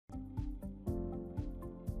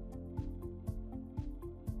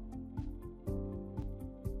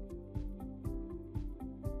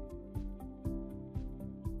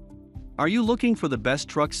Are you looking for the best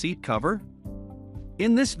truck seat cover?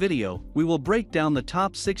 In this video, we will break down the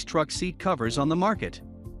top 6 truck seat covers on the market.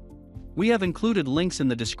 We have included links in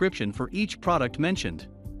the description for each product mentioned.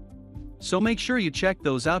 So make sure you check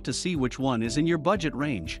those out to see which one is in your budget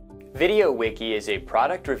range. VideoWiki is a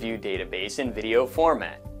product review database in video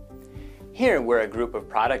format. Here we're a group of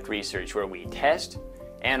product research where we test,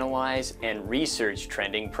 analyze, and research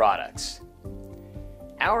trending products.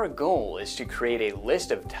 Our goal is to create a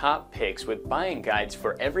list of top picks with buying guides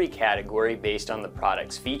for every category based on the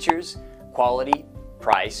product's features, quality,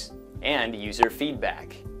 price, and user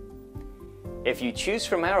feedback. If you choose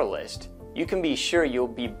from our list, you can be sure you'll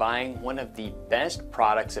be buying one of the best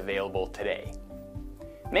products available today.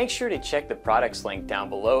 Make sure to check the products link down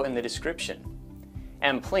below in the description.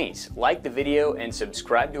 And please like the video and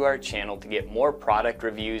subscribe to our channel to get more product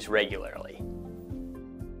reviews regularly.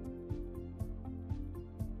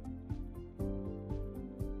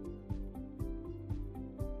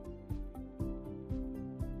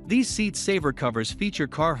 These Seatsaver covers feature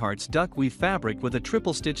Carhartt's duckweave fabric with a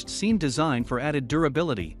triple-stitched seam design for added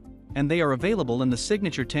durability, and they are available in the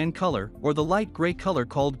signature tan color or the light gray color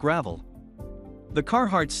called gravel. The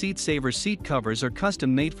Carhartt Seatsaver seat covers are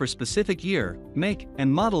custom-made for specific year, make,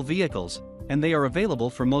 and model vehicles, and they are available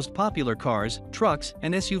for most popular cars, trucks,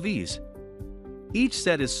 and SUVs. Each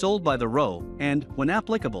set is sold by the row, and, when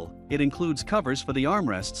applicable, it includes covers for the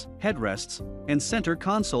armrests, headrests, and center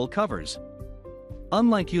console covers.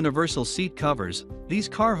 Unlike universal seat covers, these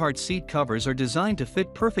Carhartt seat covers are designed to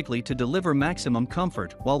fit perfectly to deliver maximum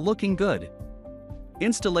comfort while looking good.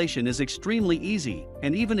 Installation is extremely easy,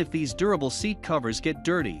 and even if these durable seat covers get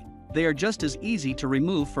dirty, they are just as easy to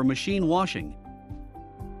remove for machine washing.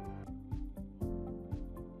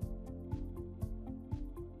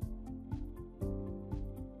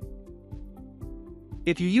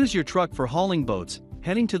 If you use your truck for hauling boats,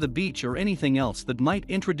 heading to the beach, or anything else that might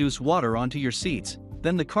introduce water onto your seats,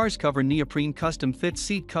 then the Carscover Neoprene custom fit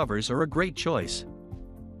seat covers are a great choice.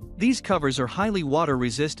 These covers are highly water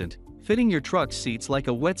resistant, fitting your truck's seats like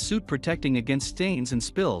a wetsuit, protecting against stains and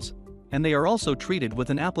spills, and they are also treated with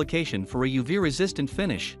an application for a UV-resistant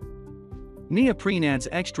finish. Neoprene adds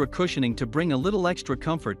extra cushioning to bring a little extra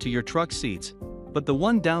comfort to your truck seats, but the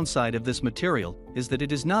one downside of this material is that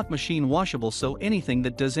it is not machine washable, so anything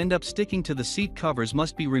that does end up sticking to the seat covers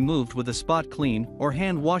must be removed with a spot clean or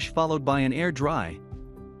hand wash followed by an air dry.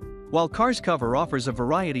 While Carscover offers a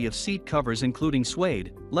variety of seat covers including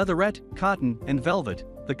suede, leatherette, cotton, and velvet,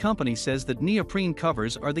 the company says that neoprene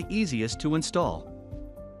covers are the easiest to install.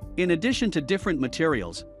 In addition to different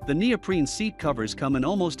materials, the neoprene seat covers come in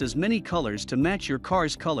almost as many colors to match your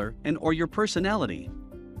car's color and/or your personality.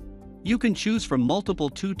 You can choose from multiple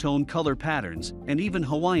two-tone color patterns and even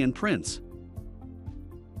Hawaiian prints.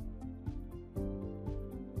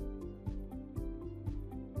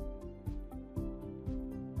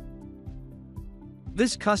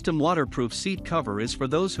 This custom waterproof seat cover is for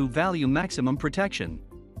those who value maximum protection.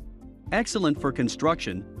 Excellent for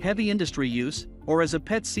construction, heavy industry use, or as a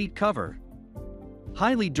pet seat cover.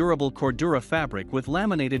 Highly durable Cordura fabric with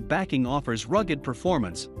laminated backing offers rugged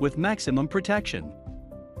performance with maximum protection.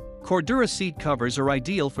 Cordura seat covers are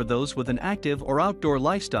ideal for those with an active or outdoor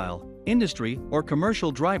lifestyle, industry or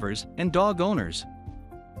commercial drivers, and dog owners.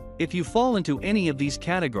 If you fall into any of these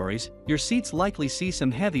categories, your seats likely see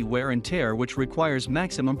some heavy wear and tear, which requires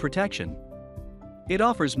maximum protection. It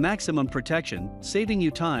offers maximum protection, saving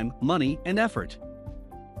you time, money, and effort.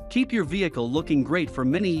 Keep your vehicle looking great for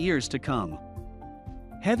many years to come.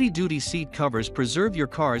 Heavy-duty seat covers preserve your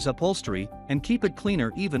car's upholstery and keep it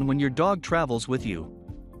cleaner even when your dog travels with you.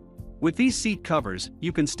 With these seat covers,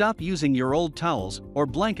 you can stop using your old towels or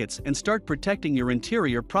blankets and start protecting your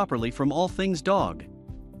interior properly from all things dog.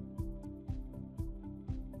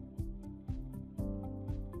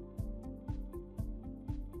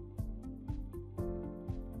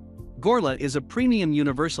 Gorilla is a premium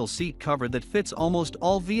universal seat cover that fits almost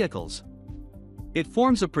all vehicles. It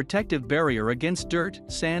forms a protective barrier against dirt,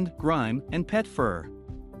 sand, grime, and pet fur.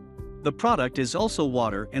 The product is also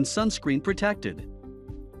water and sunscreen protected.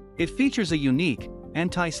 It features a unique,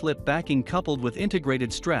 anti-slip backing coupled with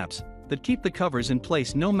integrated straps that keep the covers in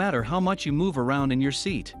place no matter how much you move around in your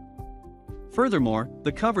seat. Furthermore,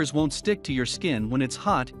 the covers won't stick to your skin when it's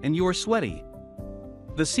hot and you're sweaty.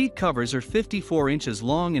 The seat covers are 54 inches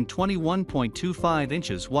long and 21.25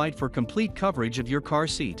 inches wide for complete coverage of your car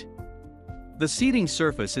seat. The seating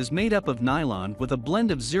surface is made up of nylon with a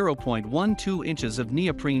blend of 0.12 inches of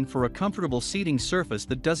neoprene for a comfortable seating surface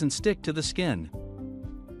that doesn't stick to the skin.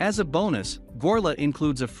 As a bonus, Gorilla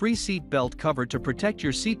includes a free seat belt cover to protect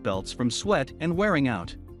your seatbelts from sweat and wearing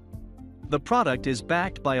out. The product is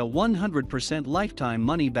backed by a 100% lifetime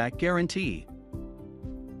money-back guarantee.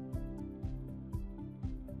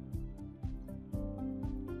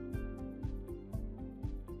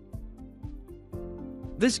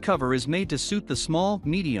 This cover is made to suit the small,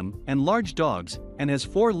 medium, and large dogs, and has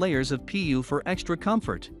 4 layers of PU for extra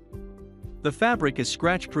comfort. The fabric is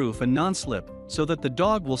scratch-proof and non-slip, so that the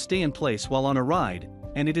dog will stay in place while on a ride,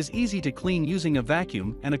 and it is easy to clean using a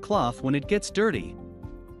vacuum and a cloth when it gets dirty.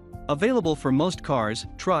 Available for most cars,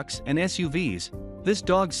 trucks, and SUVs, this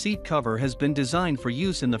dog seat cover has been designed for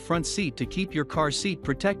use in the front seat to keep your car seat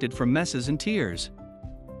protected from messes and tears.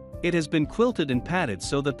 It has been quilted and padded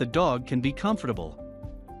so that the dog can be comfortable.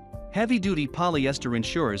 Heavy-duty polyester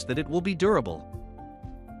ensures that it will be durable.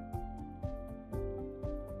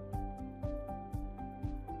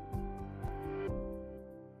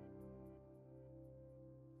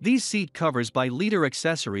 These seat covers by Leader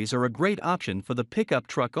Accessories are a great option for the pickup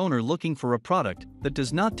truck owner looking for a product that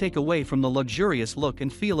does not take away from the luxurious look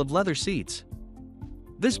and feel of leather seats.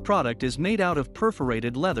 This product is made out of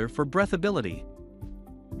perforated leather for breathability.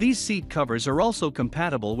 These seat covers are also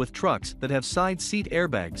compatible with trucks that have side seat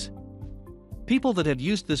airbags. People that have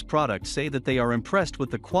used this product say that they are impressed with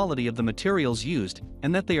the quality of the materials used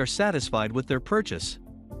and that they are satisfied with their purchase.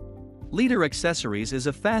 Leader Accessories is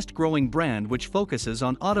a fast-growing brand which focuses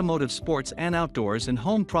on automotive sports and outdoors and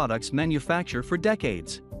home products manufacture for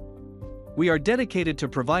decades. We are dedicated to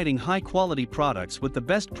providing high-quality products with the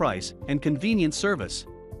best price and convenient service.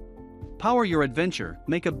 Power your adventure,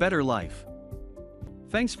 make a better life.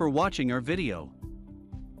 Thanks for watching our video.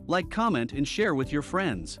 Like, comment, and share with your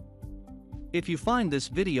friends. If you find this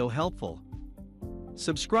video helpful,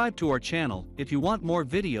 subscribe to our channel if you want more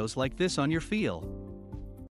videos like this on your feed.